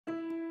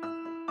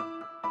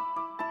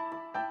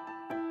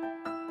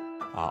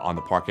On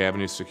the Park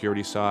Avenue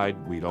security side,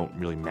 we don't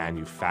really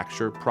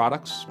manufacture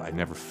products. I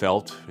never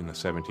felt in the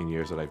 17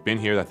 years that I've been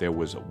here that there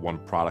was one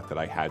product that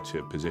I had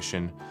to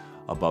position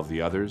above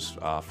the others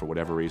for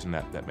whatever reason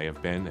that may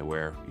have been.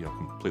 We're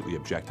completely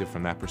objective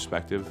from that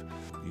perspective.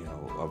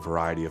 A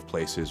variety of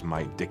places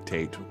might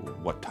dictate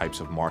what types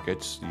of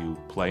markets you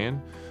play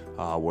in,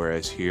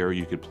 whereas here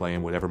you could play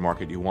in whatever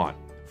market you want.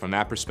 From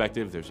that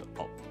perspective, there's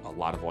a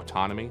lot of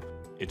autonomy.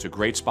 It's a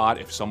great spot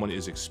if someone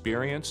is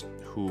experienced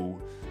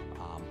who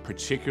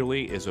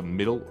particularly is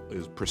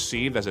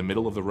perceived as a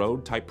middle of the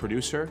road type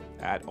producer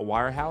at a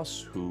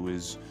wirehouse who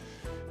is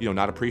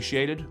not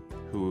appreciated,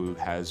 who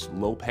has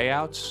low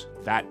payouts.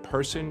 That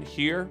person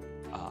here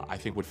I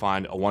think would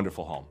find a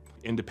wonderful home.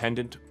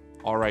 Independent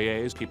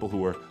RIAs, people who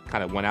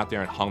went out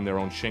there and hung their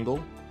own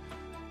shingle,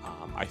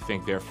 I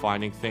think they're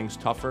finding things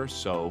tougher,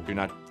 so you're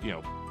not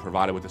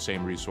provided with the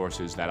same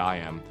resources that I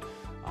am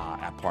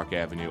at Park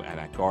Avenue and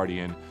at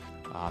Guardian.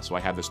 So I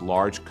have this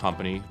large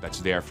company that's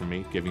there for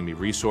me, giving me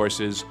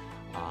resources,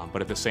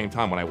 but at the same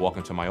time, when I walk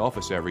into my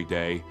office every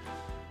day,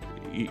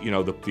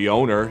 the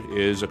owner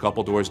is a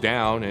couple doors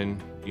down,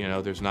 and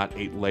there's not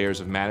 8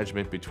 layers of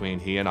management between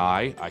he and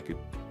I.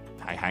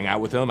 I hang out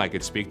with him, I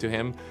could speak to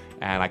him,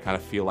 and I kind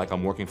of feel like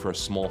I'm working for a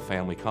small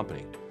family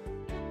company.